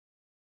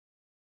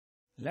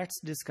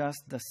Let's discuss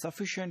the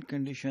sufficient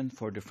condition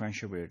for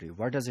differentiability.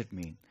 What does it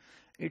mean?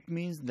 It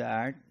means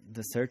that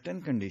the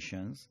certain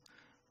conditions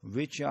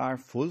which are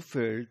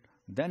fulfilled,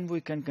 then we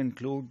can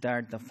conclude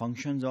that the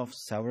functions of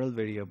several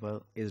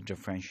variable is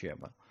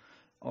differentiable.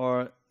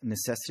 और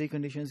necessary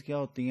conditions क्या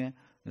होती हैं?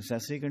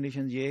 Necessary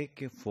conditions ये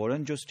कि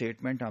फौरन जो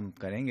statement हम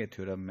करेंगे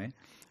थ्योरम में,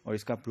 और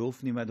इसका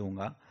प्रूफ नहीं मैं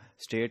दूंगा,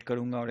 स्टेट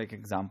करूंगा और एक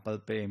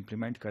एग्जांपल पे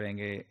इम्प्लीमेंट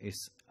करेंगे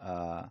इस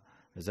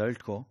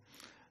रिजल्ट को,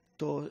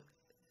 तो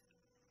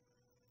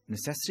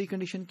नेसेसरी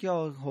कंडीशन क्या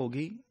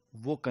होगी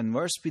वो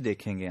कन्वर्स भी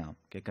देखेंगे आप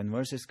कि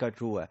कन्वर्स इसका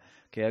ट्रू है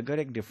कि अगर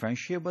एक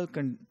डिफरेंशिएबल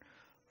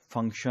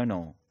फंक्शन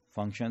हो,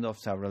 फंक्शन ऑफ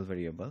सेवरल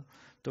वेरिएबल,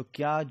 तो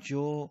क्या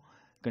जो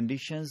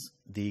कंडीशंस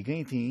दी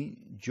गई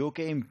थी जो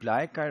कि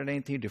इम्प्लाई कर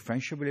रही थी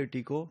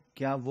डिफरेंशिएबिलिटी को,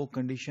 क्या वो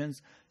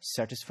कंडीशंस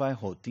सेटिस्फाई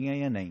होती हैं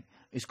या नहीं,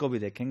 इसको भी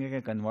देखेंगे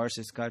कि कन्वर्स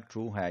इसका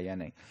ट्रू है या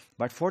नहीं.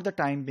 But for the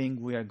time being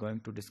we are going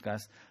to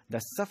discuss the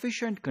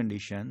sufficient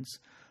conditions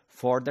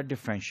for the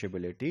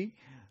differentiability.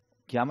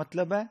 क्या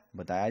मतलब है?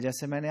 बताया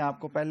जैसे मैंने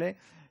आपको पहले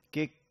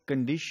कि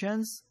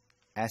कंडीशंस,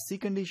 ऐसी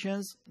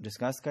कंडीशंस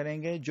डिस्कस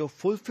करेंगे जो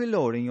फुलफिल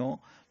हो रही हो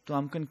तो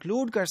हम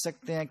कंक्लूड कर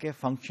सकते हैं कि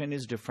function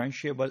is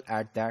differentiable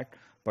at that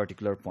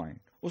particular point.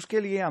 उसके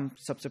लिए हम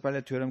सबसे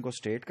पहले थ्योरम को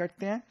स्टेट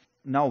करते हैं.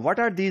 Now what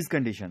are these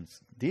conditions?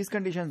 These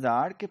conditions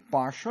are कि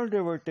partial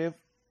derivative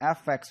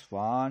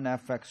fx1,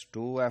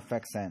 fx2,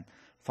 fxn,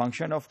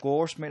 function of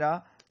course मेरा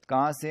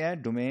कहां से है,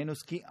 डोमेन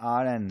उसकी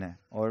Rn है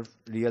और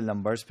रियल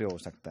नंबर्स पे हो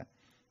सकता है.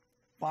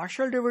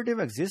 पार्शियल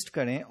डेरिवेटिव एग्जिस्ट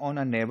करें on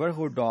a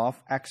neighbourhood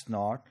of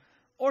x0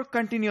 और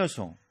कंटिन्यूस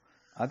हो.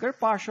 अगर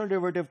पार्शियल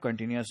डेरिवेटिव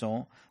कंटिन्यूस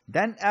हो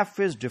देन f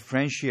इज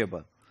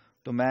डिफरेंशिएबल,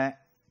 तो मैं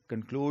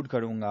कंक्लूड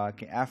करूंगा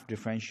कि f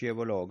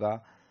डिफरेंशिएबल होगा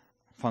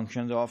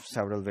फंक्शंस ऑफ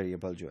सेवरल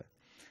वेरिएबल जो है.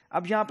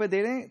 अब यहां पे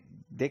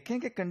देखें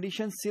कि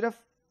कंडीशन सिर्फ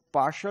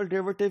पार्शियल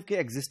डेरिवेटिव के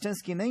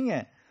एग्जिस्टेंस की नहीं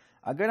है.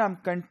 अगर हम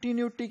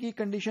कंटिन्यूटी की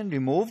कंडीशन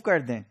रिमूव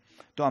कर दें,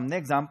 तो हमने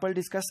एग्जांपल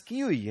डिस्कस की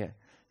हुई है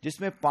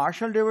जिसमें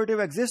पार्शियल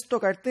डेरिवेटिव एग्जिस्ट तो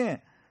करते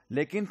हैं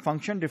लेकिन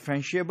फंक्शन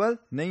डिफरेंशिएबल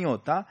नहीं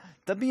होता,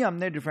 तभी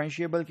हमने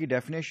डिफरेंशिएबल की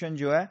डेफिनेशन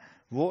जो है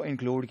वो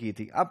इंक्लूड की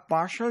थी. अब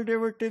पार्शियल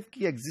डेरिवेटिव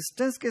की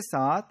एग्जिस्टेंस के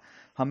साथ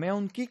हमें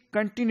उनकी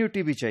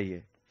कंटिन्यूटी भी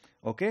चाहिए.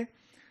 ओके,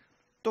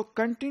 तो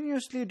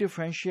कंटिन्यूसली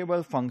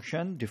डिफरेंशिएबल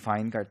फंक्शन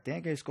डिफाइन करते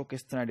हैं कि इसको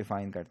किस तरह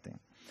डिफाइन करते हैं.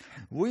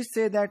 We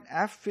say that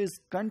f is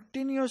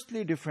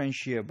continuously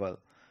differentiable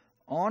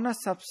on a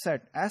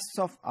subset S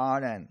of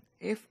Rn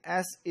if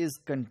S is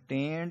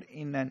contained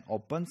in an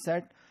open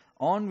set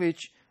on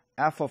which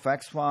f of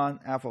x1,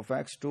 f of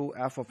x2,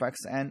 f of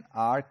xn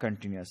are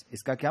continuous.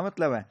 इसका क्या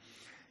मतलब है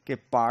कि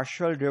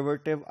partial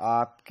derivative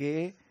आपके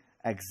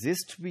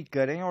exist भी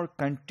करें और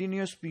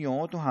continuous भी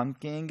हो तो हम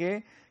कहेंगे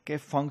कि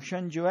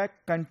फंक्शन जो है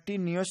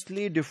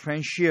कंटिन्यूसली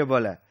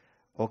डिफरेंशिएबल है.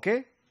 ओके,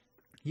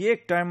 ये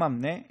एक टर्म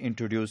हमने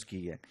इंट्रोड्यूस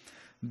की है.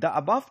 द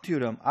अबव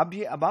थ्योरम, अब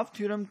ये अबव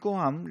थ्योरम को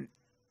हम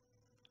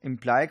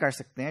इंप्लाई कर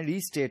सकते हैं,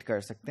 रीस्टेट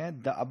कर सकते हैं.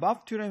 The above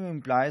theorem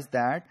implies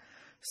that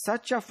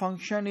such a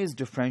function is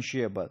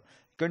differentiable.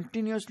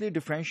 Continuously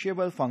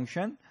differentiable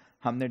function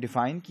हमने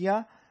डिफाइन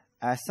किया,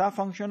 ऐसा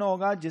फंक्शन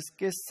होगा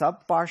जिसके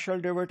सब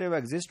पार्शियल डेरिवेटिव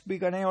एग्जिस्ट भी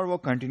करें और वो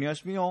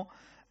कंटिन्यूस भी हो.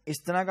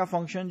 इस तरह का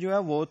फंक्शन जो है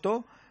वो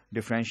तो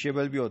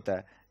डिफरेंशिएबल भी होता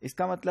है.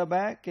 इसका मतलब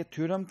है कि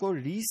थ्योरम को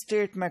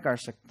रीस्टेट मैं कर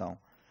सकता हूं.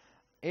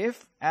 If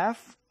f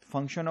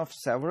function of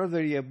several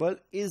variable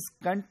is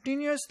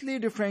continuously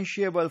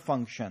differentiable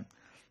function,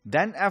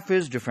 then f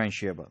is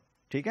differentiable.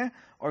 ठीक है,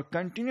 और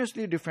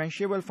continuously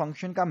differentiable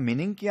function का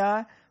मीनिंग क्या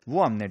है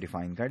वो हमने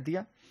डिफाइन कर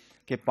दिया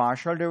कि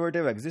पार्शियल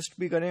डेरिवेटिव एग्जिस्ट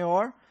भी करें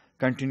और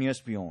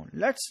कंटिन्यूस भी हो.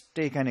 Let's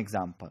take an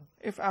example.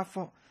 If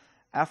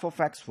f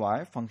of xy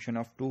function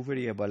of two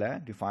variable है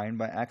defined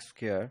by x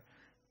square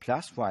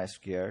plus y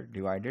square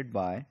divided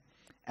by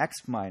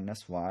x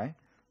minus y,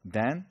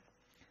 then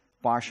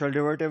partial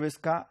derivative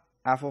इसका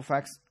f of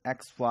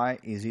x y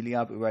easily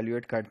आप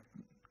evaluate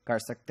कर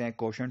सकते हैं.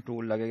 Quotient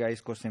tool लगेगा,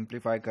 इसको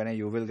simplify करें,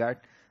 you will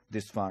get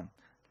this one.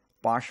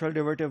 Partial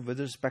derivative with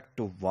respect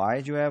to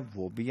y जो है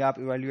वो भी आप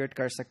इवेल्युएट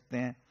कर सकते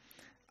हैं.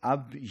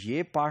 अब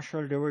ये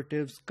पार्शियल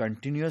डेरिवेटिव्स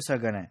कंटिन्यूस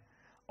अगर हैं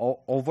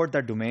over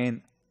the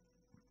domain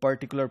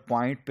particular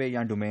point पे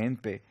या डोमेन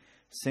पे,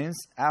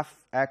 since f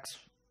x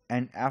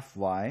and f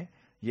y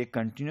ये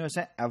कंटिन्यूस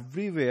है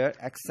everywhere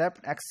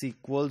except x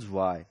equals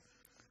y.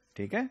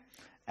 ठीक है,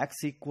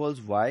 x इक्वल्स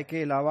y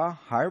के अलावा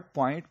हर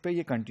पॉइंट पे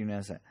ये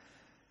कंटिन्यूस है.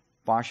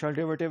 पार्शियल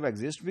डेरिवेटिव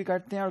एग्जिस्ट भी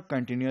करते हैं और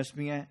कंटिन्यूस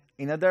भी हैं.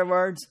 In other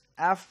words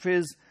f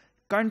is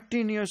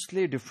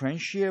continuously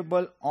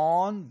differentiable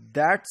on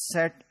that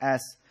set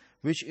S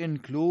which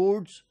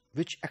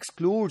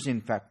excludes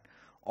in fact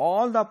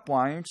all the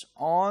points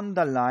on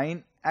the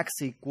line x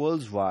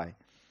equals y.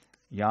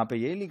 यहां पे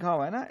ये लिखा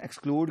हुआ है ना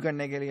एक्सक्लूड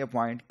करने के लिए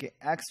पॉइंट के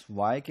x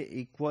y के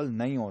इक्वल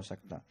नहीं हो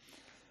सकता.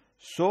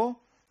 सो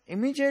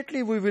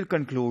immediately we will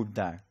conclude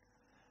that.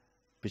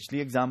 पिछली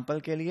एग्जांपल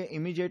के लिए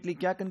immediately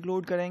क्या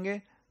कंक्लूड करेंगे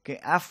कि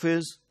f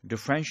is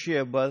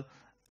differentiable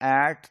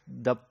at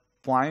the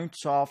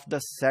points of the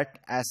set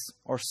S.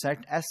 और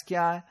set S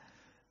क्या है?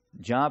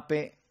 जहां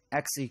पे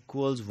x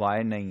equals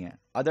y نہیں ہے,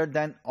 other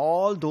than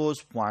all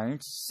those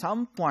points,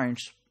 some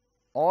points,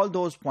 all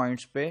those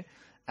points پہ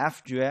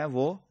f جو ہے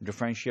وہ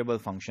ڈفرینشیبل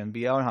فنکشن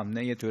بھی ہے, اور ہم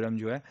نے یہ تھیورم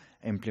جو ہے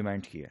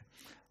امپلیمنٹ کیا ہے.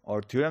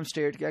 اور تھیورم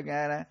اسٹیٹ کیا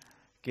کہہ رہا ہے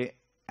کہ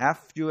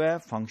f جو ہے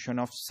فنکشن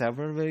آف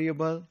سیورل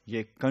ویریبل,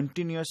 یہ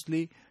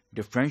کنٹینیوسلی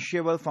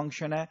ڈفرینشیبل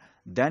فنکشن ہے,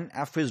 دین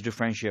f از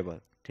ڈفرینشیبل.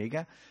 ٹھیک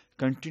ہے,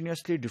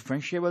 کنٹینیوسلی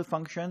ڈفرینشیبل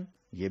فنکشن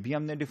یہ بھی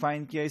ہم نے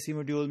ڈیفائن کیا اسی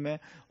موڈیول میں.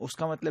 اس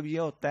کا مطلب یہ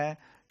ہوتا ہے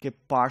کہ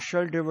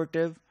پارشل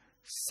ڈیریویٹو,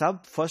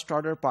 سب first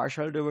order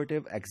partial derivative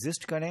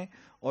exist کریں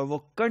اور وہ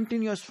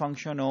continuous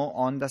function who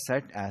on the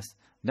set S,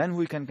 then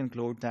we can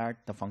conclude that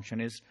the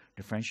function is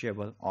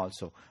differentiable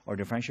also. اور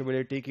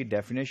differentiability کی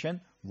definition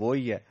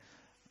وہی ہے.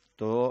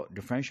 تو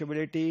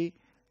differentiability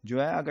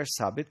جو ہے اگر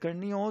ثابت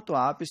کرنی ہو تو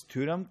آپ اس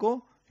تھیورم کو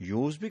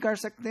یوز بھی کر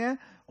سکتے ہیں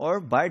اور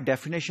بائی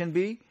ڈیفینیشن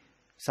بھی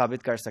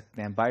ثابت کر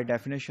سکتے ہیں. بائی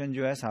ڈیفینیشن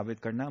جو ہے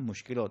ثابت کرنا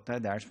مشکل ہوتا ہے,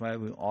 that's why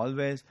we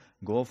always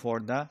go for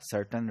the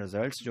certain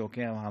results جو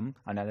کہ ہم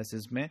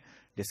انالیسز میں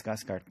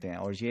ڈسکس کرتے ہیں.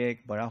 اور یہ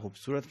ایک بڑا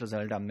خوبصورت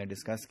ریزلٹ ہم نے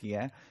ڈسکس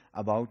کیا ہے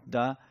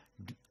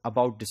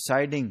about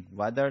deciding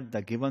whether the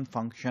given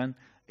function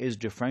is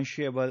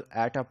differentiable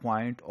at a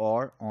point or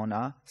on a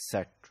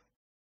set.